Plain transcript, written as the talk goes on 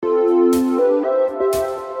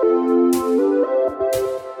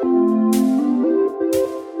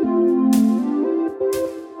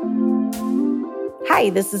Hi,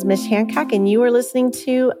 this is Mish Hancock, and you are listening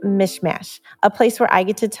to Mishmash, a place where I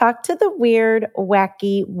get to talk to the weird,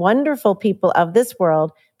 wacky, wonderful people of this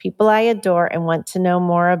world, people I adore and want to know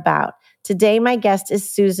more about. Today, my guest is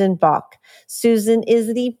Susan Balk. Susan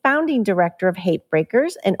is the founding director of Hate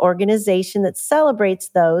Breakers, an organization that celebrates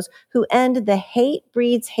those who end the hate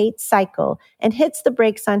breeds hate cycle and hits the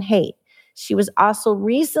brakes on hate. She was also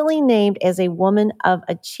recently named as a Woman of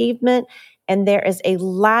Achievement, and there is a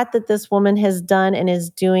lot that this woman has done and is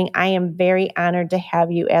doing. I am very honored to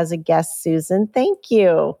have you as a guest, Susan. Thank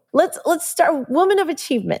you. Let's start. Woman of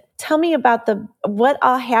Achievement. Tell me about what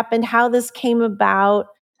all happened, how this came about.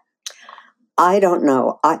 I don't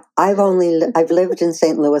know. I've lived in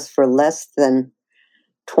St. Louis for less than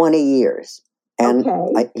 20 years, and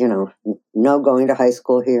no going to high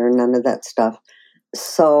school here, none of that stuff.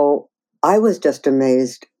 So I was just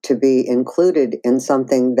amazed to be included in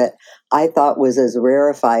something that I thought was as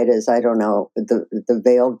rarefied as, I don't know, the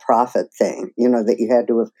veiled prophet thing, that you had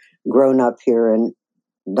to have grown up here and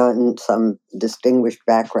done some distinguished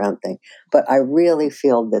background thing. But I really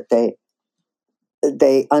feel that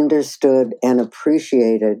they understood and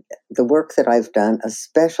appreciated the work that I've done,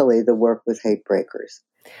 especially the work with Hate Breakers.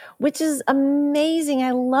 Which is amazing.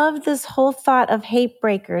 I love this whole thought of Hate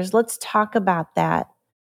Breakers. Let's talk about that.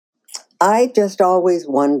 I just always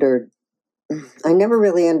wondered, I never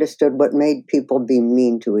really understood what made people be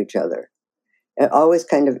mean to each other. It always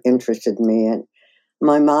kind of interested me. And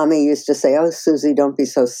my mommy used to say, "Oh, Susie, don't be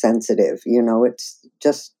so sensitive. It's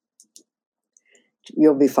just,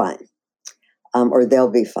 you'll be fine. Or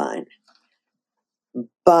they'll be fine."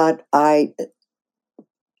 But I'll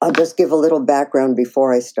just give a little background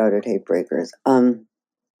before I started Hate Breakers.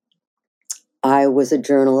 I was a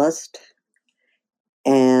journalist,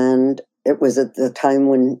 and it was at the time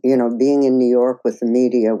when, being in New York with the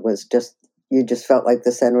media was you just felt like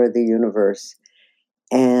the center of the universe.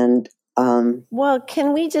 And well,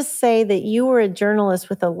 can we just say that you were a journalist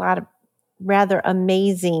with a lot of rather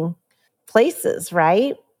amazing places,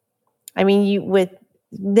 right? I mean, you would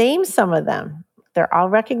name some of them. They're all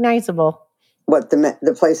recognizable. What,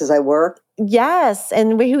 the places I work? Yes,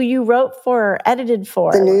 and who you wrote for, edited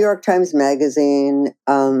for. The New York Times Magazine,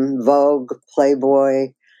 Vogue,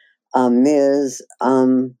 Playboy, Ms.,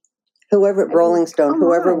 whoever, Rolling Stone,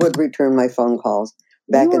 whoever would return my phone calls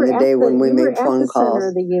back in the day when we made phone calls. Center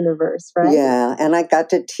of the universe, right? Yeah, and I got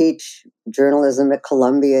to teach journalism at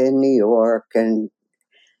Columbia in New York, and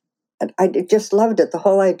I just loved it. The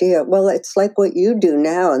whole idea. Well, it's like what you do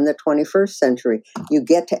now in the 21st century. You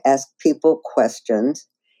get to ask people questions,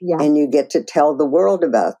 and you get to tell the world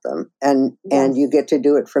about them, and you get to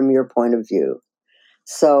do it from your point of view.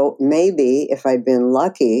 So maybe if I'd been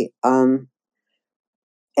lucky, and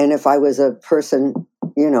if I was a person,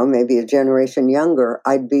 maybe a generation younger,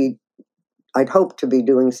 I'd hope to be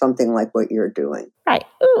doing something like what you're doing. Right.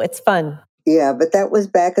 Ooh, it's fun. Yeah, but that was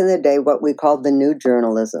back in the day what we called the new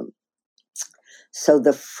journalism. So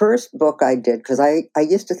the first book I did, because I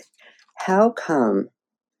used to think, how come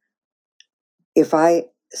if I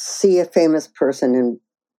see a famous person in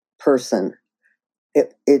person,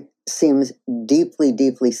 it seems deeply,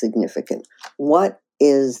 deeply significant. What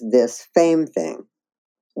is this fame thing?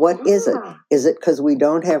 What is it? Is it because we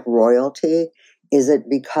don't have royalty? Is it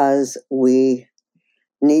because we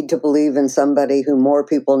need to believe in somebody who more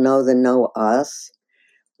people know than know us?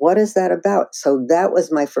 What is that about? So that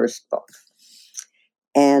was my first book.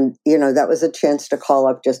 And, that was a chance to call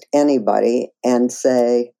up just anybody and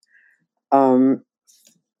say, tell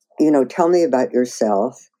me about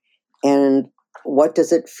yourself and what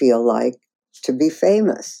does it feel like to be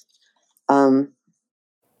famous?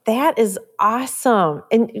 That is awesome.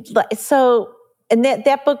 And so,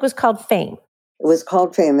 that book was called Fame. It was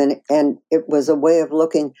called Fame, and it was a way of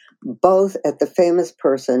looking both at the famous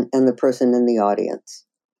person and the person in the audience.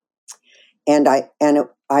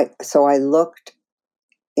 So I looked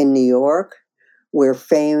in New York, where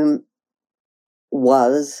fame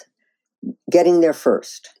was getting there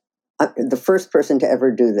first. The first person to ever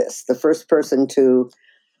do this, the first person to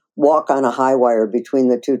walk on a high wire between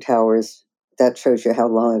the two towers. That shows you how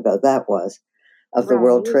long ago that was, of the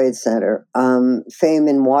World Trade Center. Fame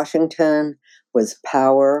in Washington was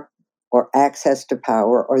power or access to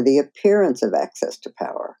power or the appearance of access to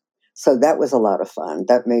power. So that was a lot of fun.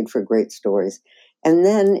 That made for great stories. And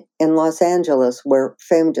then in Los Angeles, where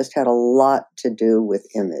fame just had a lot to do with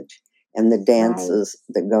image and the dances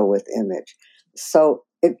that go with image. So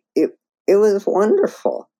it was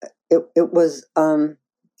wonderful. It was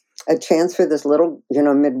a chance for this little,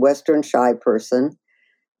 Midwestern shy person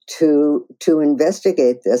to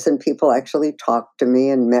investigate this, and people actually talked to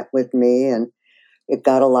me and met with me, and it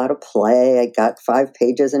got a lot of play. I got 5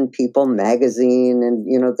 pages in People magazine and,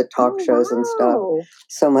 the talk shows and stuff.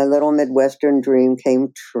 So my little Midwestern dream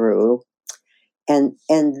came true. And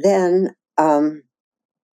then, I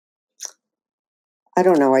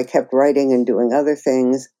don't know, I kept writing and doing other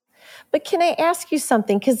things. But can I ask you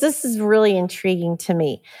something? Because this is really intriguing to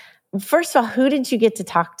me. First of all, who did you get to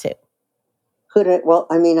talk to? Well,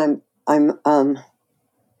 I mean, I'm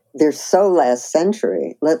they're so last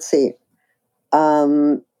century. Let's see.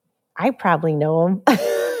 I probably know him.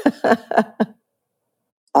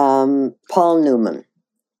 Paul Newman.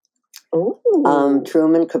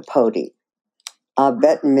 Truman Capote.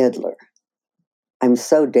 Bette Midler. I'm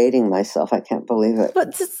so dating myself. I can't believe it.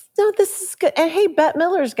 But this is good. And hey, Bette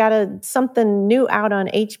Midler's got something new out on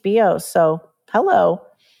HBO. So hello.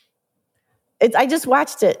 I just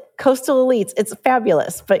watched it. Coastal Elites. It's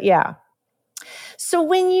fabulous. But yeah. So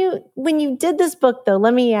when you did this book, though,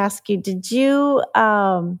 let me ask you: did you?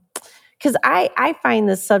 Because I find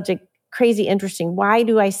this subject crazy interesting. Why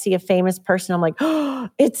do I see a famous person? I'm like, oh,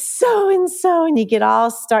 it's so and so, and you get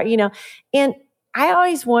all and I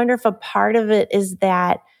always wonder if a part of it is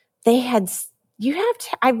that they had. You have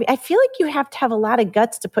to. I feel like you have to have a lot of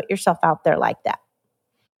guts to put yourself out there like that.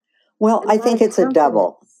 Well, I think it's a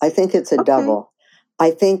double. I think it's a double.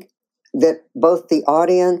 I think that both the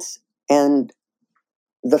audience and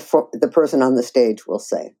the person on the stage will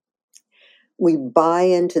say, we buy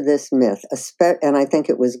into this myth, and I think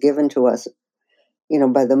it was given to us,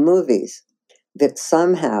 by the movies, that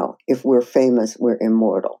somehow if we're famous, we're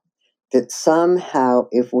immortal. That somehow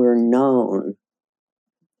if we're known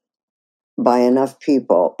by enough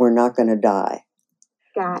people, we're not going to die.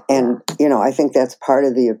 Gotcha. And, I think that's part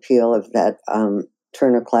of the appeal of that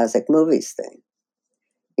Turner Classic Movies thing.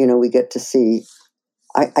 We get to see,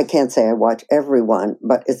 I can't say I watch everyone,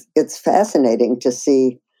 but it's fascinating to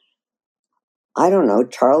see, I don't know,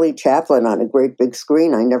 Charlie Chaplin on a great big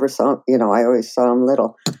screen. I never saw, I always saw him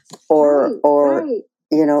little. Or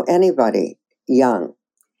anybody young.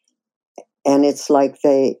 And it's like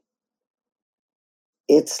it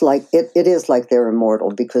is like they're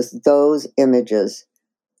immortal because those images,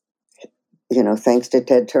 thanks to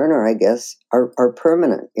Ted Turner, I guess, are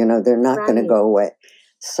permanent. They're not going to go away.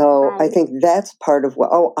 So I think that's part of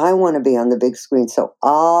I want to be on the big screen, so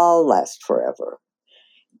I'll last forever.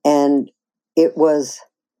 And it was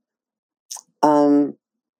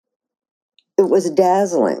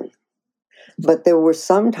dazzling. But there were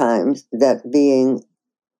some times that being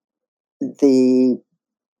the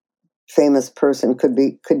famous person could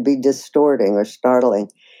be distorting or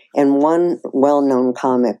startling. And one well-known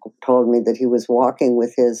comic told me that he was walking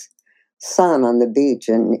with his son on the beach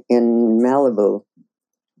in Malibu.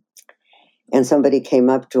 And somebody came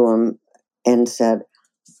up to him and said,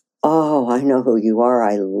 "Oh, I know who you are.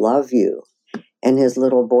 I love you." And his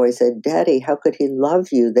little boy said, "Daddy, how could he love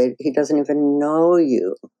you? He doesn't even know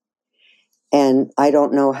you." And I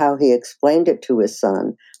don't know how he explained it to his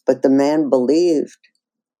son, but the man believed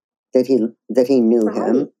that he knew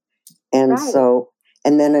him. And so,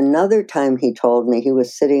 and then another time he told me he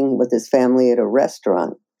was sitting with his family at a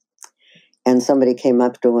restaurant and somebody came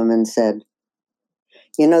up to him and said,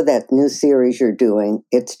 that new series you're doing,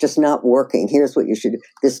 it's just not working. Here's what you should do.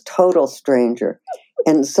 This total stranger.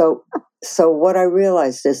 And so what I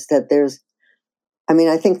realized is that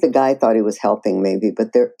I think the guy thought he was helping maybe,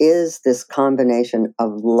 but there is this combination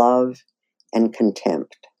of love and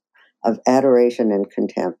contempt, of adoration and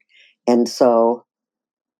contempt. And so,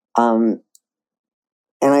 and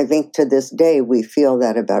I think to this day, we feel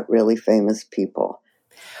that about really famous people.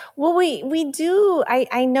 Well, we do.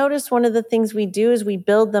 I notice one of the things we do is we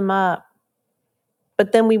build them up,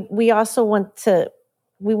 but then we also want to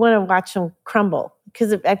watch them crumble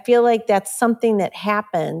because I feel like that's something that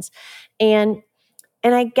happens. And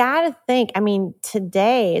I got to think,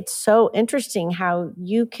 today it's so interesting how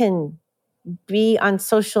you can be on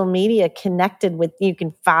social media connected with, you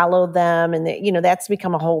can follow them and that's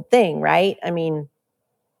become a whole thing, right?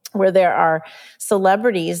 Where there are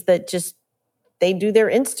celebrities that just, they do their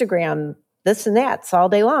Instagram, this and that's all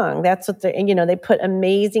day long. That's what they put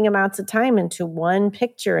amazing amounts of time into one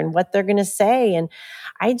picture and what they're going to say. And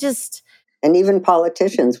and even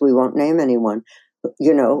politicians, we won't name anyone,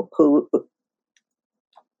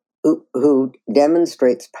 who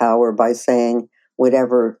demonstrates power by saying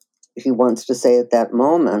whatever he wants to say at that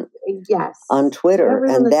moment. Yes. On Twitter.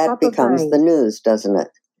 And that becomes the news, doesn't it?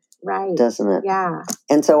 Right. Doesn't it? Yeah.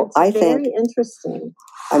 And so it's I think very interesting.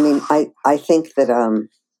 I think that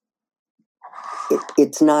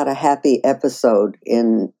it's not a happy episode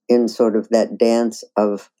in sort of that dance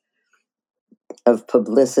of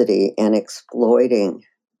publicity and exploiting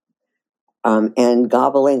and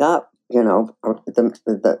gobbling up.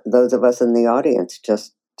 Those of us in the audience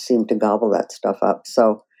just seem to gobble that stuff up.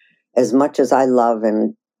 So, as much as I love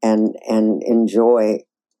and enjoy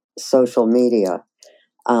social media,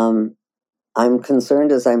 I'm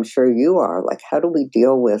concerned, as I'm sure you are. Like, how do we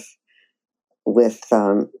deal with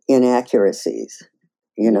inaccuracies?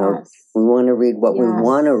 Yes. We want to read what we Yes.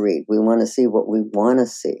 want to read. We want to see what we want to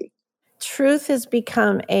see. Truth has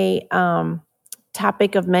become a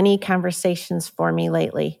topic of many conversations for me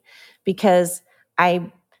lately, because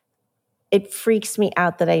it freaks me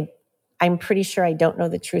out that I'm pretty sure I don't know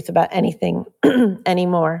the truth about anything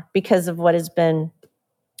anymore because of what's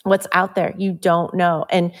out there. You don't know.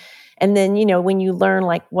 And then, when you learn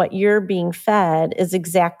like what you're being fed is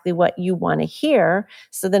exactly what you want to hear.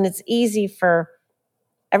 So then it's easy for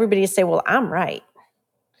everybody to say, well, I'm right,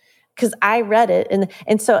 because I read it. And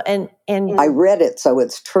I read it, so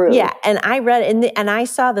it's true. Yeah. And I read it, and I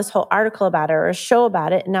saw this whole article about it or a show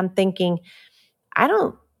about it. And I'm thinking, I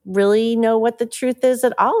don't really know what the truth is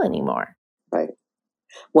at all anymore. Right.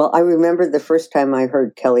 Well, I remember the first time I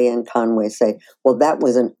heard Kellyanne Conway say, well, that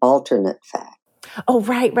was an alternate fact. Oh,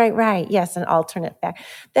 right. Yes, an alternate fact.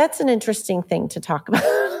 That's an interesting thing to talk about.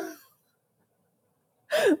 That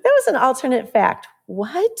was an alternate fact.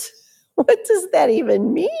 What? What does that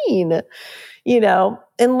even mean? And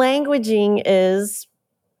languaging is,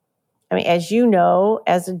 as you know,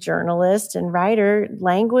 as a journalist and writer,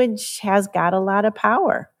 language has got a lot of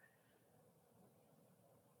power.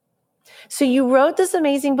 So you wrote this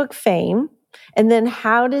amazing book, Fame, and then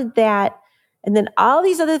and then all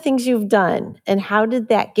these other things you've done, and how did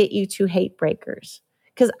that get you to Hate Breakers?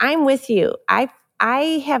 Because I'm with you. I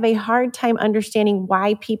have a hard time understanding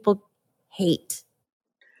why people hate.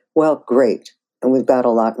 Well, great. And we've got a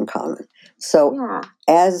lot in common. So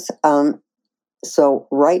so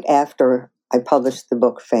right after I published the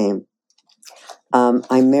book Fame,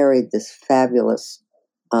 I married this fabulous,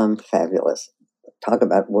 talk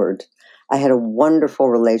about words. I had a wonderful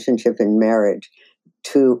relationship in marriage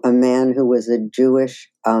to a man who was a Jewish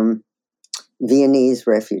Viennese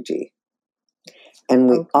refugee.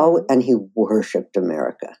 And and he worshipped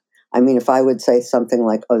America. If I would say something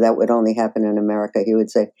like, oh, that would only happen in America, he would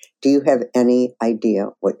say, do you have any idea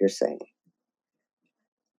what you're saying?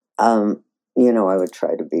 I would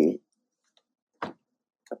try to be,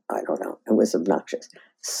 I don't know, it was obnoxious.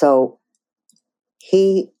 So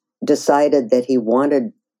he decided that he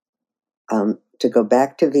wanted to go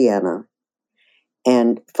back to Vienna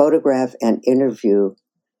and photograph and interview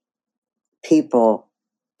people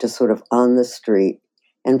just sort of on the street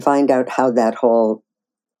and find out how that whole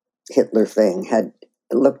Hitler thing had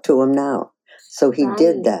looked to him now. So he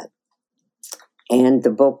did that. And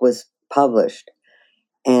the book was published.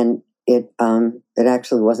 And it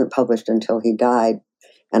actually wasn't published until he died.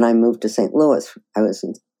 And I moved to St. Louis. I was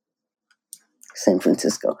in San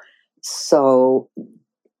Francisco. So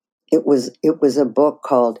it was a book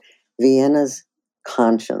called Vienna's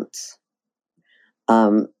Conscience.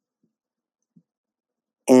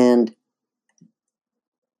 And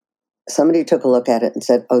somebody took a look at it and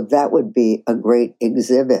said, oh, that would be a great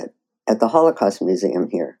exhibit at the Holocaust Museum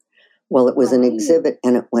here. Well, it was an exhibit,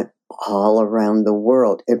 and it went all around the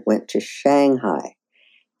world. It went to Shanghai,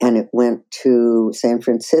 and it went to San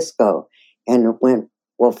Francisco, and it went,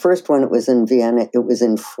 well, first when it was in Vienna, it was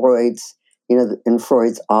in Freud's, in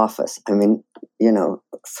Freud's office.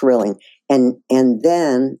 Thrilling. And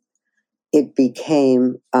then it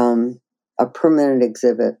became a permanent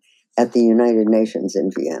exhibit at the United Nations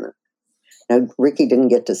in Vienna. Now, Ricky didn't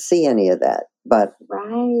get to see any of that, but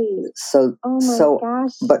gosh.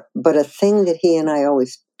 But a thing that he and I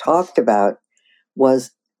always talked about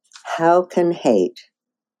was, how can hate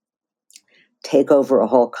take over a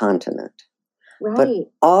whole continent? Right. But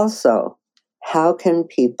also, how can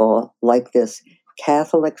people like this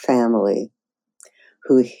Catholic family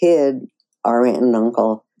who hid our aunt and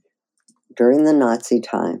uncle during the Nazi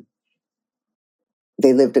time?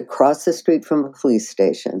 They lived across the street from a police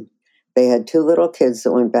station. They had 2 little kids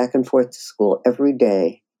that went back and forth to school every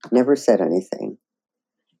day, never said anything.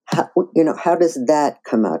 How does that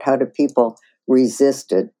come out? How do people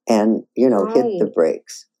resist it and, hit the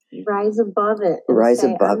brakes? Rise above it. And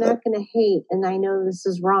say, I'm not going to hate, and I know this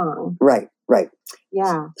is wrong. Right.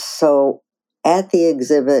 Yeah. So at the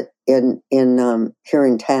exhibit in here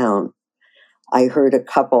in town, I heard a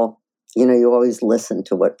couple, you always listen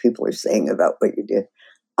to what people are saying about what you did.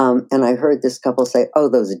 And I heard this couple say, oh,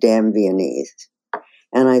 those damn Viennese.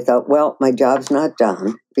 And I thought, well, my job's not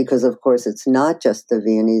done, because, of course, it's not just the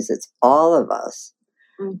Viennese, it's all of us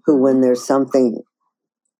who, when there's something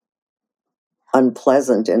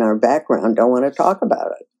unpleasant in our background, don't want to talk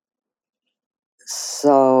about it.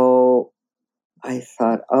 So I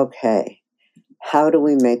thought, okay, how do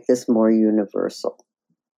we make this more universal?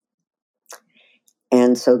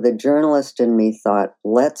 And so the journalist in me thought,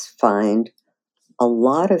 let's find a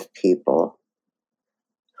lot of people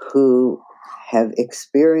who have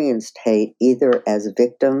experienced hate either as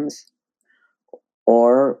victims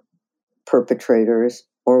or perpetrators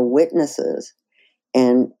or witnesses.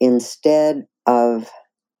 And instead of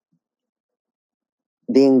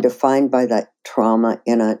being defined by that trauma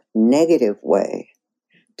in a negative way,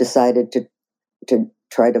 decided to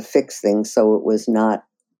try to fix things so it was not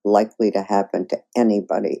likely to happen to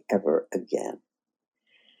anybody ever again.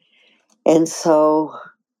 And so,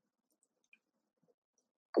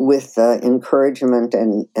 with the encouragement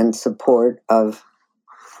and support of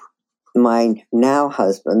my now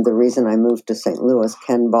husband, the reason I moved to St. Louis,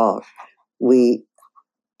 Ken Ball, we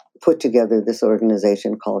put together this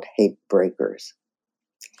organization called Hate Breakers.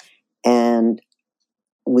 And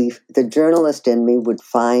the journalist in me would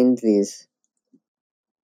find these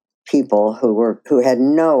people who had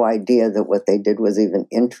no idea that what they did was even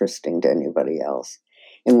interesting to anybody else.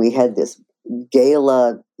 And we had this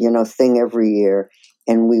gala, thing every year,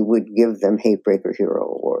 and we would give them Hate Breaker Hero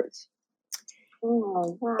Awards.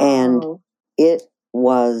 Oh, wow. And it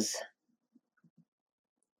was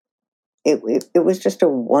just a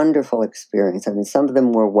wonderful experience. I mean, some of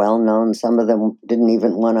them were well known. Some of them didn't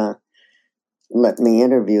even want to let me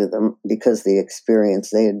interview them because the experience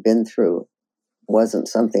they had been through wasn't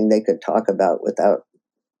something they could talk about without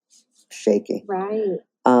shaking. Right.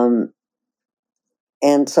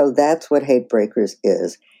 And so that's what Hate Breakers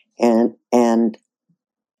is. And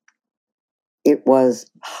it was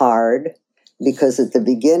hard because at the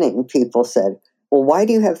beginning people said, well, why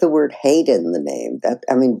do you have the word hate in the name?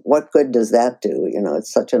 What good does that do?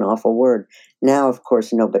 It's such an awful word. Now, of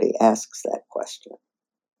course, nobody asks that question.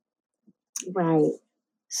 Right.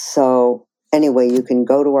 So anyway, you can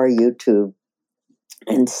go to our YouTube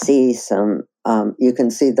and see you can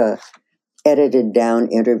see the edited down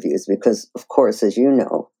interviews because, of course, as you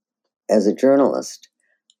know, as a journalist,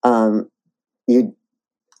 what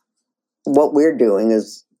we're doing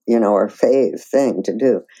is, our fave thing to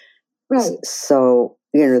do. Right. So,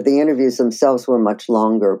 the interviews themselves were much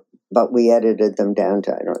longer, but we edited them down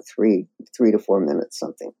to, 3 to 4 minutes,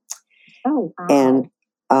 something. Oh, wow. And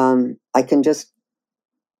I can just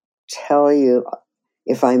tell you,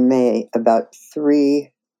 if I may, about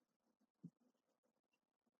three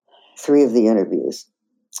of the interviews.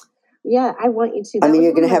 Yeah, I want you to.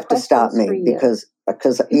 You're going to have to stop me because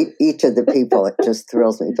each of the people, it just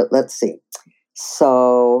thrills me. But let's see.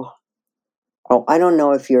 So, I don't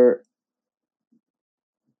know if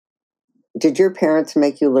did your parents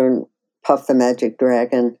make you learn Puff the Magic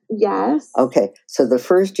Dragon? Yes. Okay, so the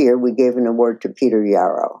first year we gave an award to Peter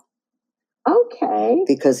Yarrow. Okay.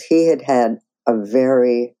 Because he had a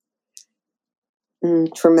very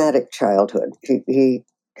traumatic childhood. He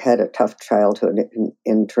had a tough childhood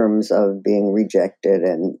in terms of being rejected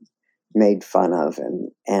and made fun of,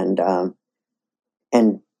 and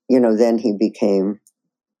then he became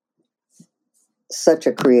such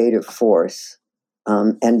a creative force,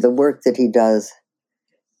 and the work that he does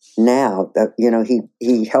now, that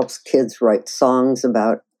he helps kids write songs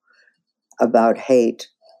about hate,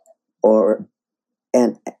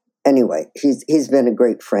 and anyway, he's been a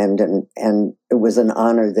great friend, and it was an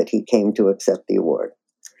honor that he came to accept the award.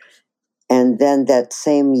 And then that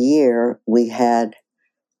same year, we had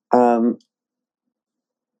a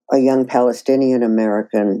young Palestinian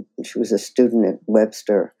American. She was a student at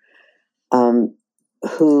Webster,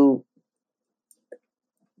 who,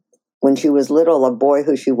 when she was little, a boy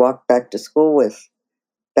who she walked back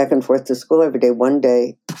and forth to school every day. One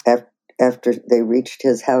day, after they reached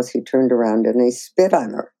his house, he turned around and he spit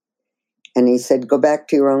on her. And he said, "Go back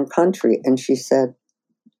to your own country." And she said,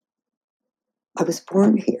 "I was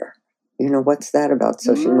born here. What's that about?"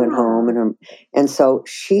 So she went home, and so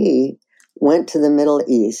she went to the Middle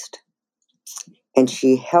East, and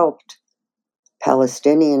she helped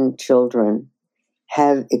Palestinian children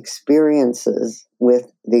have experiences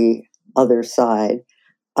with the other side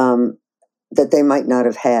that they might not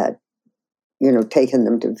have had, taking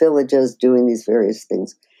them to villages, doing these various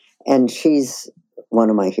things. And she's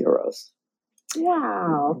one of my heroes.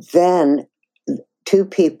 Wow. Then two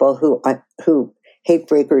people who Hate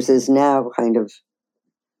Breakers is now kind of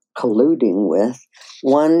colluding with.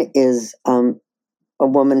 One is a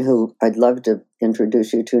woman who I'd love to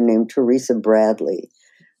introduce you to named Teresa Bradley,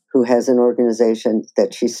 who has an organization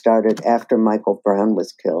that she started after Michael Brown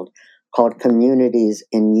was killed called Communities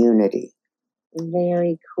in Unity.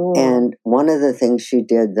 Very cool. And one of the things she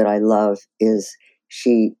did that I love is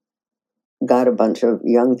she got a bunch of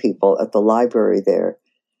young people at the library there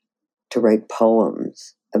to write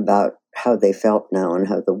poems about how they felt now and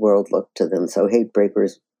how the world looked to them. So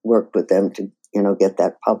Hatebreakers worked with them to, get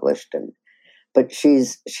that published. But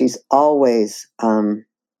she's always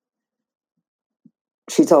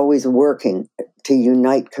working to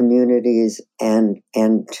unite communities and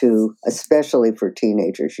to, especially for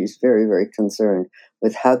teenagers, she's very, very concerned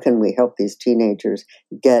with how can we help these teenagers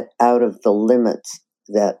get out of the limits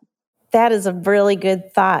That is a really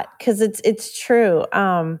good thought, because it's true.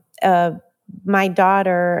 My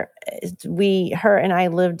daughter, her and I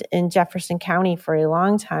lived in Jefferson County for a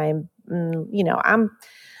long time. I'm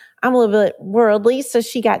a little bit worldly, so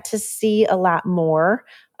she got to see a lot more.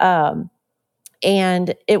 And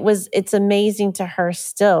it's amazing to her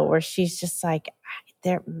still, where she's just like,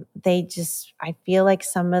 I feel like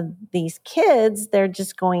some of these kids, they're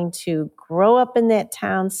just going to grow up in that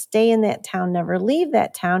town, stay in that town, never leave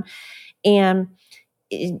that town. And,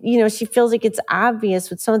 she feels like it's obvious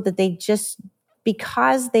with some that they just,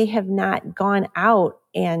 because they have not gone out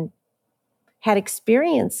and had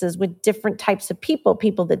experiences with different types of people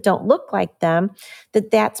that don't look like them,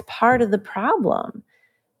 that's part of the problem.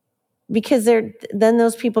 Because then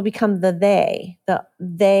those people become the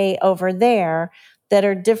they over there that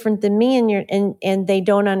are different than me, and they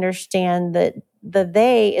don't understand that the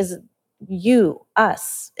they is you,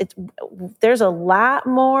 us. There's a lot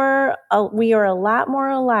more. We are a lot more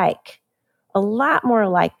alike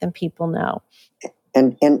than people know.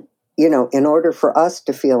 And in order for us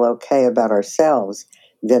to feel okay about ourselves,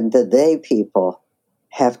 then the they people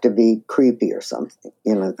have to be creepy or something.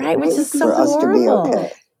 Right, which is so for horrible. Us to be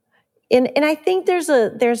okay. And I think there's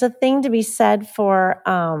a thing to be said for.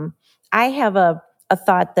 I have a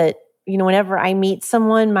thought that, whenever I meet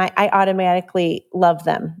someone, I automatically love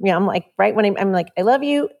them. I'm like, right when I'm like, I love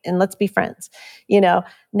you and let's be friends.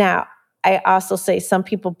 Now I also say some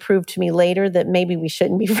people prove to me later that maybe we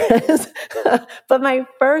shouldn't be friends. But my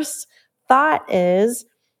first thought is,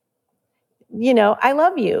 I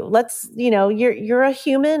love you. Let's, you're a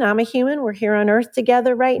human. I'm a human. We're here on earth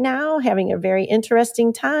together right now, having a very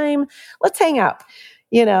interesting time. Let's hang out,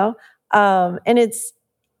 and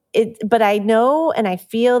but I know, and I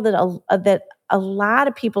feel that a lot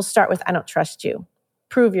of people start with, I don't trust you.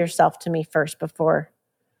 Prove yourself to me first before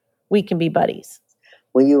we can be buddies.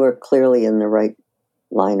 Well, you are clearly in the right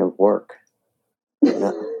line of work.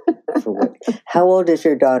 How old is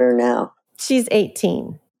your daughter now? She's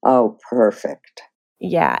 18. Oh, perfect.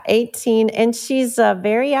 Yeah, 18. And she's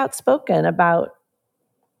very outspoken about,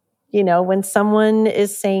 when someone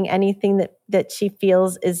is saying anything that she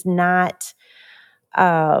feels is not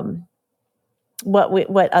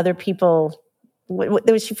what other people,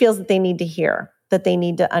 what she feels that they need to hear, that they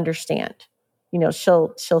need to understand.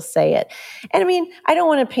 She'll say it. And I mean, I don't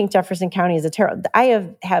want to paint Jefferson County as a terrible. I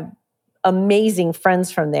have amazing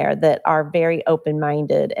friends from there that are very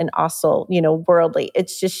open-minded and also, worldly.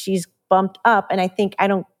 It's just she's bumped up. And I think, I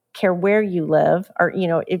don't care where you live, or,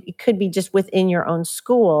 it could be just within your own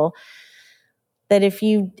school, that if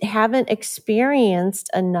you haven't experienced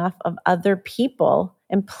enough of other people,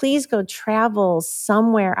 and please go travel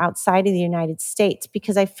somewhere outside of the United States,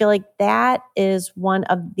 because I feel like that is one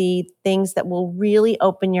of the things that will really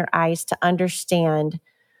open your eyes to understand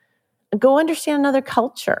another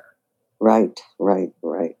culture. Right.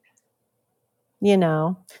 So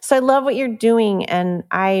I love what you're doing, and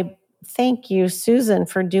I thank you, Susan,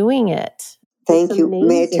 for doing it. Thank you.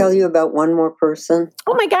 May I tell you about one more person?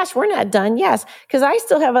 Oh my gosh, we're not done. Yes, because I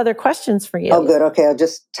still have other questions for you. Oh, good. Okay, I'll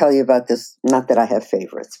just tell you about this. Not that I have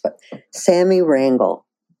favorites, but Sammy Rangel,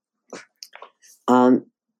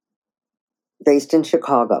 based in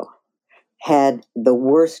Chicago, had the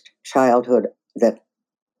worst childhood that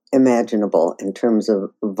imaginable in terms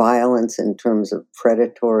of violence, in terms of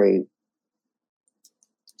predatory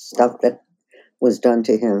stuff that was done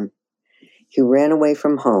to him. He ran away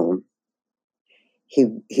from home.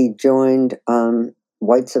 He joined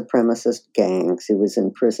white supremacist gangs. He was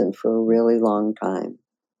in prison for a really long time.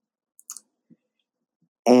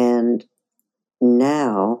 And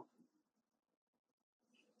now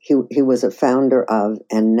he was a founder of,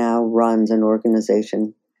 and now runs, an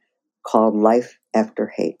organization called Life After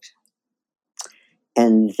Hate.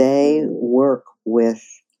 And they work with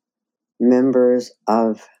members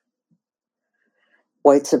of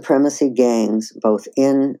white supremacy gangs, both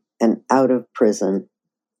in and out of prison,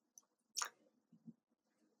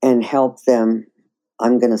 and help them,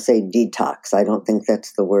 I'm going to say detox. I don't think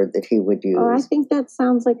that's the word that he would use. Oh, I think that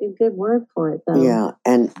sounds like a good word for it, though. Yeah,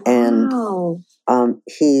 and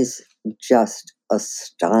he's just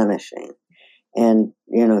astonishing. And,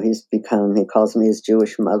 he calls me his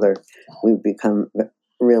Jewish mother. We've become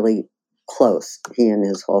really close, he and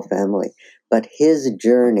his whole family. But his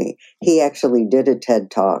journey, he actually did a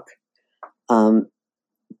TED Talk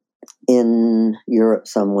in Europe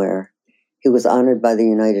somewhere. He was honored by the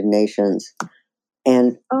United Nations.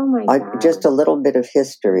 And oh my God. Just a little bit of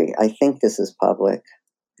history. I think this is public.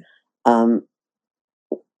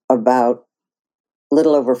 About a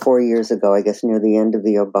little over 4 years ago, I guess near the end of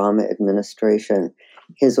the Obama administration,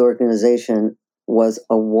 his organization was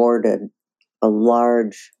awarded a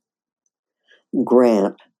large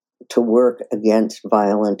grant to work against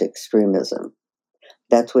violent extremism.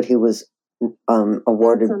 That's what he was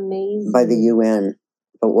awarded by the UN.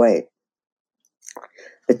 But wait.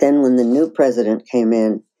 But then when the new president came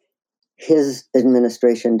in, his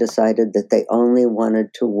administration decided that they only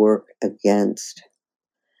wanted to work against,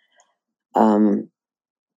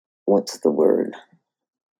 what's the word?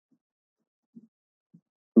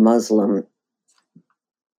 Muslim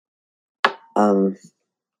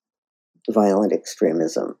violent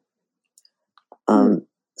extremism.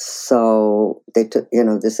 So they took,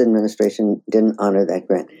 this administration didn't honor that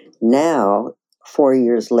grant. Now, 4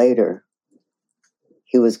 years later,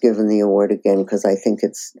 he was given the award again because I think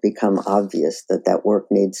it's become obvious that work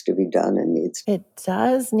needs to be done It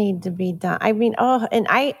does need to be done. I mean, and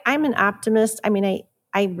I'm an optimist. I mean,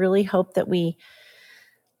 I really hope that we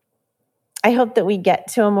get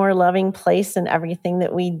to a more loving place in everything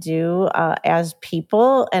that we do as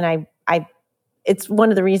people. And it's one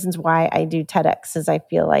of the reasons why I do TEDx is I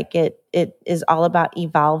feel like it is all about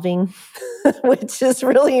evolving, which is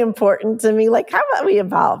really important to me. Like, how about we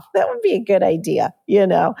evolve? That would be a good idea,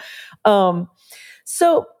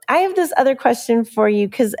 So I have this other question for you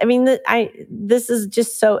because I mean, this is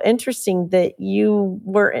just so interesting that you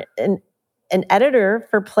were an editor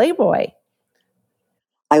for Playboy.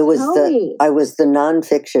 I was the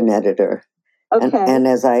nonfiction editor, and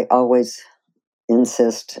as I always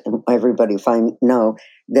insist, and everybody know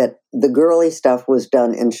that the girly stuff was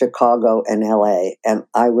done in Chicago and LA, and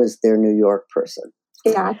I was their New York person.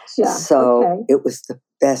 Gotcha. So it was the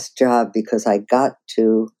best job because I got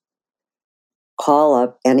to call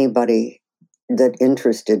up anybody that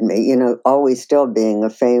interested me, always still being a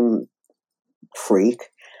fame freak,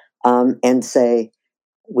 and say,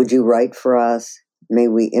 would you write for us? May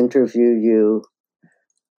we interview you?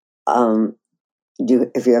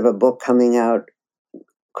 If you have a book coming out,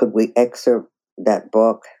 could we excerpt that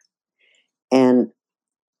book? And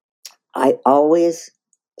I always,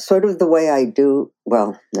 sort of the way I do,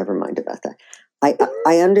 well, never mind about that.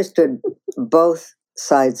 I understood both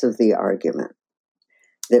sides of the argument.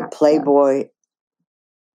 That Playboy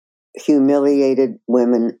humiliated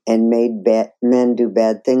women and made men do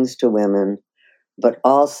bad things to women, but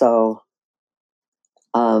also,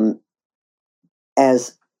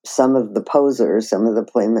 as some of the posers, some of the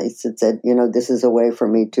playmates had said, this is a way for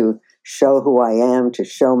me to show who I am, to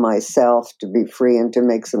show myself, to be free and to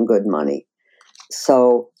make some good money.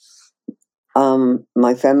 So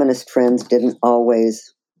my feminist friends didn't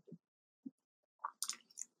always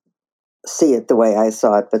see it the way I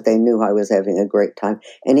saw it, but they knew I was having a great time.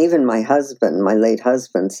 And even my late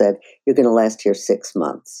husband said, you're going to last here 6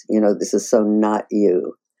 months. This is so not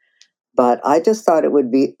you. But I just thought it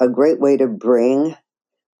would be a great way to bring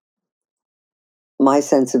my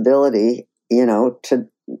sensibility, to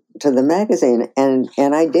the magazine. And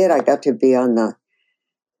I did. I got to be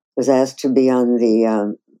was asked to be on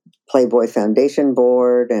the Playboy Foundation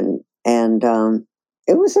board, and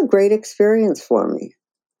it was a great experience for me.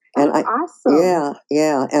 That's awesome.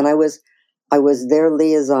 Yeah. And I was their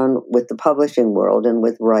liaison with the publishing world and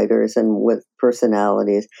with writers and with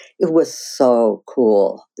personalities. It was so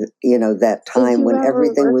cool, that time when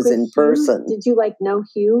everything was in person. Did you know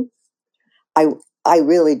Hugh? I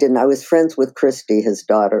really didn't. I was friends with Christy, his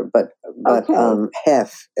daughter, but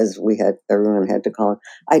Hef, as everyone had to call him.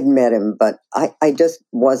 I'd met him, but I just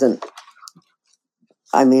wasn't.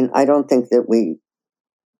 I mean, I don't think that we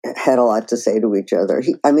had a lot to say to each other.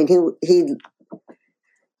 He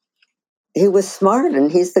was smart,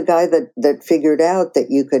 and he's the guy that figured out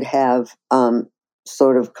that you could have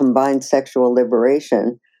sort of combined sexual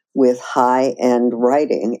liberation with high-end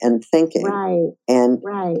writing and thinking. Right.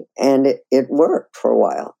 And it worked for a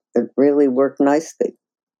while. It really worked nicely.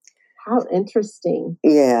 How interesting.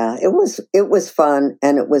 Yeah, it was fun,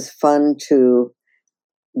 and it was fun to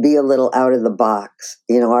be a little out of the box.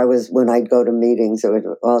 When I'd go to meetings, it would,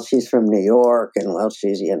 she's from New York, and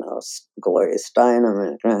she's, Gloria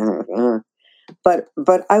Steinem.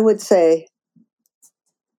 But I would say,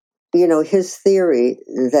 his theory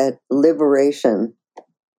that liberation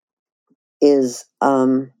is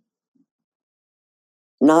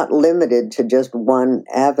not limited to just one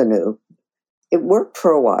avenue. It worked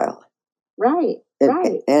for a while. Right.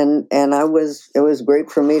 And it was great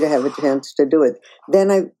for me to have a chance to do it.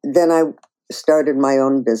 Then I started my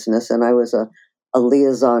own business, and I was a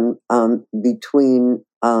liaison between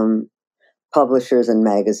publishers and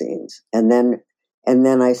magazines. And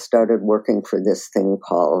then I started working for this thing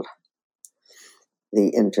called the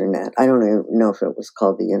internet. I don't even know if it was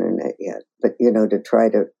called the internet yet, but to try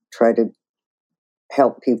to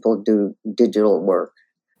help people do digital work.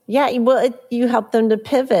 Yeah, well, you help them to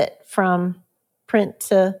pivot from print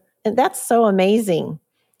to, and that's so amazing.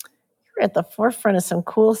 You're at the forefront of some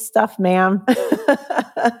cool stuff, ma'am.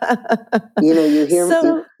 You hear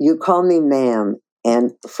me, you call me ma'am,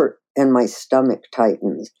 and my stomach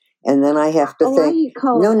tightens. And then I have to think,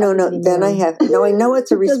 no. Then I know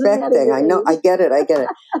it's a respect thing. I know, I get it.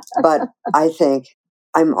 But I think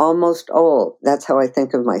I'm almost old. That's how I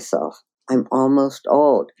think of myself. I'm almost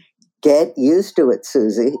old. Get used to it,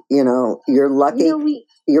 Susie. You're lucky.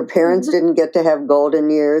 Your parents didn't get to have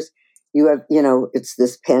golden years. You have, it's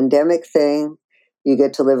this pandemic thing. You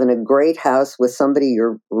get to live in a great house with somebody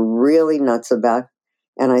you're really nuts about.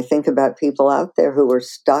 And I think about people out there who are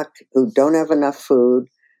stuck, who don't have enough food,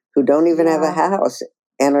 who don't even have a house,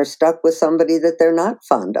 and are stuck with somebody that they're not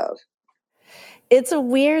fond of. It's a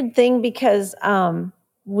weird thing because I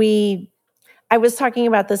was talking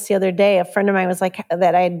about this the other day. A friend of mine was like,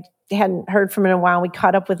 that I hadn't heard from in a while. We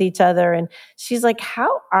caught up with each other, and she's like,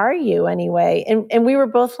 "How are you anyway?" And we were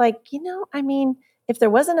both like, if there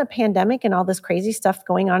wasn't a pandemic and all this crazy stuff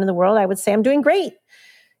going on in the world, I would say I'm doing great.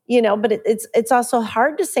 But it's also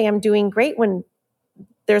hard to say I'm doing great when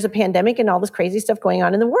there's a pandemic and all this crazy stuff going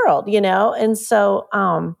on in the world, And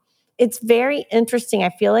so it's very interesting.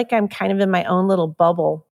 I feel like I'm kind of in my own little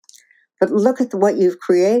bubble. But look at what you've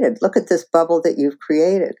created. Look at this bubble that you've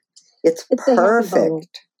created. It's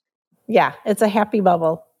perfect. Yeah, it's a happy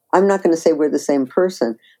bubble. I'm not going to say we're the same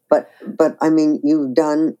person, but I mean, you've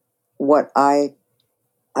done what I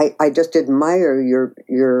just admire.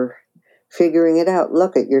 You're figuring it out.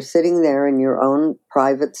 Look you're sitting there in your own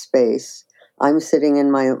private space. I'm sitting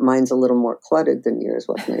in mine's a little more cluttered than yours.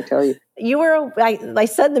 What can I tell you? I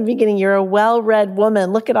said in the beginning, you're a well-read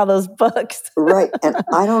woman. Look at all those books. Right. And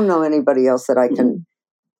I don't know anybody else that I can,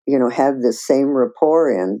 have the same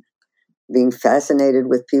rapport in, being fascinated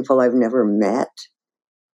with people I've never met,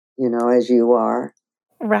 as you are.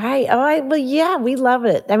 Right. Well, yeah, we love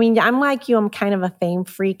it. I mean, I'm like you. I'm kind of a fame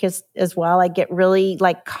freak as well. I get really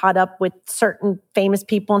caught up with certain famous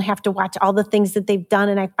people and have to watch all the things that they've done.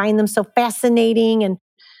 And I find them so fascinating. And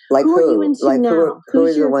who are you into now? Who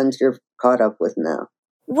are the ones you're caught up with now?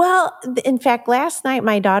 Well, in fact, last night,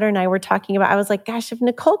 my daughter and I were talking about, I was like, gosh, if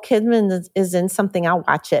Nicole Kidman is in something, I'll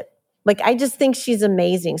watch it. I just think she's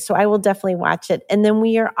amazing. So I will definitely watch it. And then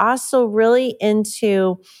we are also really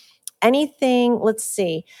into anything. Let's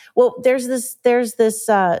see. Well, there's this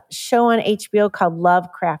show on HBO called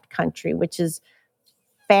Lovecraft Country, which is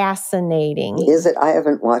fascinating. Is it? I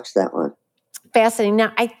haven't watched that one. Fascinating.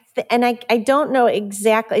 Now, I don't know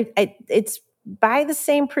exactly. It's by the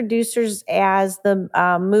same producers as the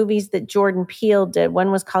movies that Jordan Peele did.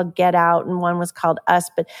 One was called Get Out and one was called Us.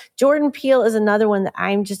 But Jordan Peele is another one that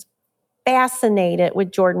I'm just fascinated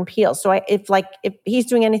with Jordan Peele. So if he's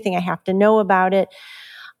doing anything, I have to know about it.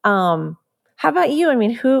 How about you? I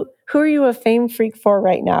mean, who are you a fame freak for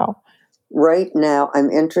right now? Right now,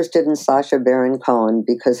 I'm interested in Sacha Baron Cohen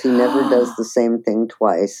because he never does the same thing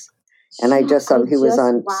twice. And I just saw he was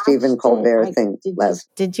on Stephen Colbert thing last.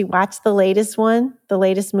 Did you watch the latest one? The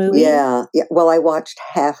latest movie? Yeah. Well, I watched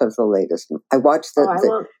half of the latest. I watched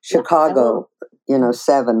the Chicago,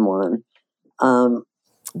 7 one.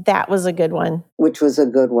 That was a good one. Which was a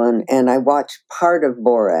good one. And I watched part of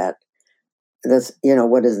Borat. This,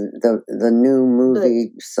 what is it? The new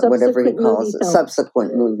movie, whatever he calls it,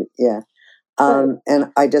 subsequent movie. Yeah.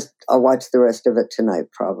 And I'll watch the rest of it tonight,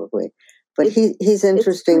 probably. But he's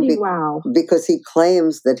interesting because he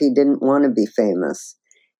claims that he didn't want to be famous,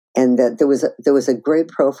 and that there was a great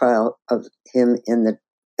profile of him in the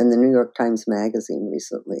New York Times Magazine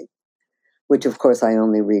recently, which of course I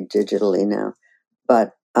only read digitally now.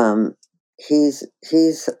 But he's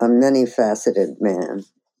a many-faceted man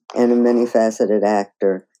and a many-faceted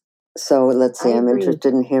actor. So let's see, I'm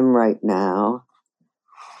interested in him right now.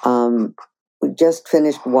 We just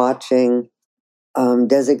finished watching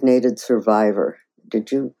Designated Survivor.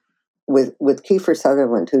 Did you? With Kiefer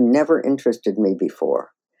Sutherland, who never interested me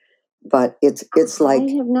before. But it's like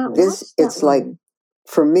this. It's like,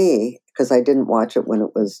 for me, because I didn't watch it when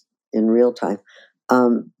it was in real time.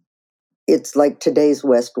 It's like today's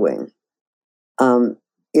West Wing.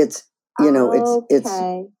 It's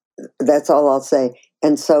that's all I'll say.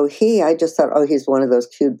 And so I just thought, oh, he's one of those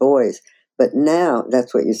cute boys. But now,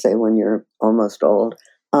 that's what you say when you're almost old.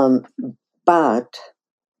 But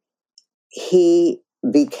he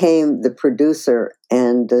became the producer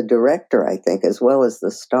and the director, I think, as well as the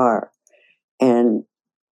star. And,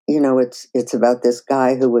 it's about this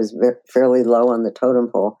guy who was fairly low on the totem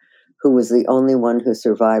pole, who was the only one who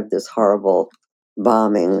survived this horrible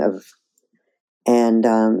bombing and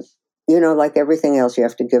like everything else, you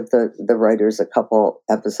have to give the writers a couple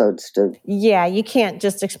episodes to... Yeah, you can't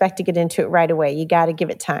just expect to get into it right away. You got to give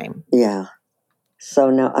it time. Yeah. So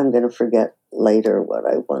now I'm going to forget later what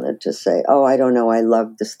I wanted to say. Oh, I don't know. I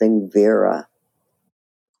love this thing, Vera.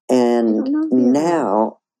 And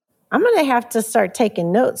now... I'm going to have to start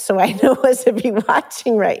taking notes so I know what to be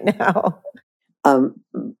watching right now.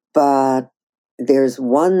 But there's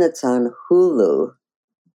one that's on Hulu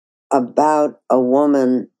about a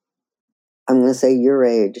woman, I'm going to say your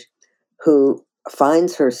age, who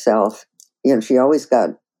finds herself, she always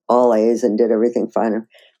got all A's and did everything fine,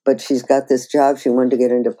 but she's got this job. She wanted to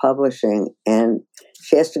get into publishing, and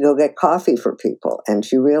she has to go get coffee for people. And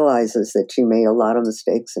she realizes that she made a lot of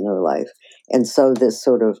mistakes in her life. And so this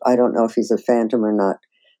sort of, I don't know if he's a phantom or not,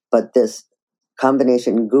 but this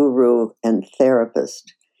combination guru and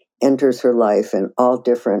therapist enters her life in all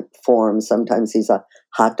different forms. Sometimes he's a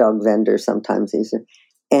hot dog vendor, sometimes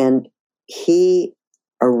and he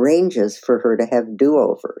arranges for her to have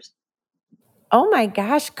do-overs. Oh my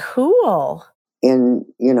gosh, cool. In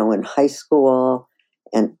high school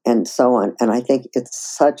and so on. And I think it's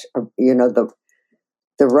such a,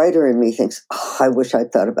 the writer in me thinks, oh, I wish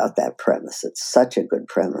I'd thought about that premise. It's such a good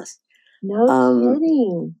premise. No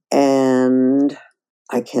kidding. And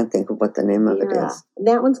I can't think of what the name of it is.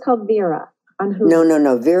 That one's called Vera. On Hulu.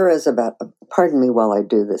 No. Vera is about, pardon me while I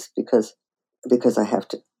do this, because I have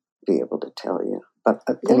to be able to tell you. But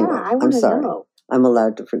anyway, I'm sorry. Know. I'm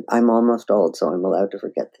allowed to, I'm almost old, so I'm allowed to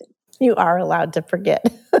forget things. You are allowed to forget.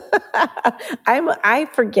 I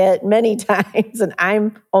forget many times, and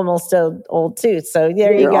I'm almost old too. So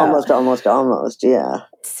there you go. Almost, yeah.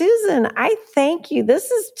 Susan, I thank you. This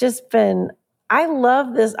has just been, I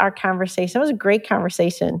love our conversation. It was a great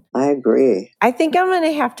conversation. I agree. I think I'm going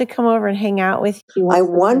to have to come over and hang out with you. I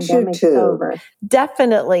want you to. Over.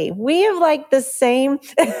 Definitely. We have the same.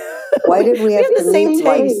 Why did we have to meet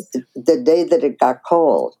the day that it got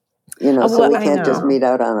cold? So we can't just meet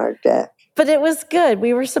out on our deck. But it was good.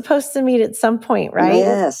 We were supposed to meet at some point, right?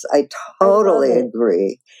 Yes, I totally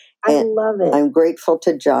agree. I love it. I'm grateful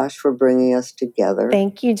to Josh for bringing us together.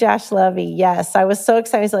 Thank you, Josh Levy. Yes, I was so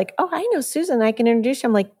excited. He's like, oh, I know Susan. I can introduce you.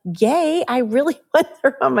 I'm like, yay, I really want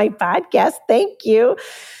her on my podcast. Thank you.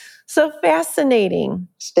 So fascinating.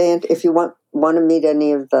 Stan, if you want to meet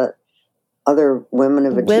any of the other women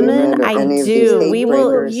of achievement, I do. We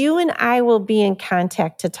will. You and I will be in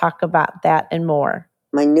contact to talk about that and more.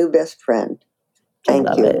 My new best friend. Thank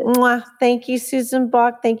you. Mwah. Thank you, Susan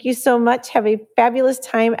Balk. Thank you so much. Have a fabulous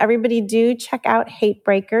time. Everybody do check out Hate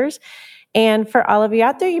Breakers. And for all of you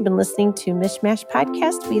out there, you've been listening to Mishmash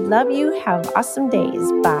Podcast. We love you. Have awesome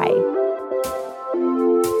days. Bye.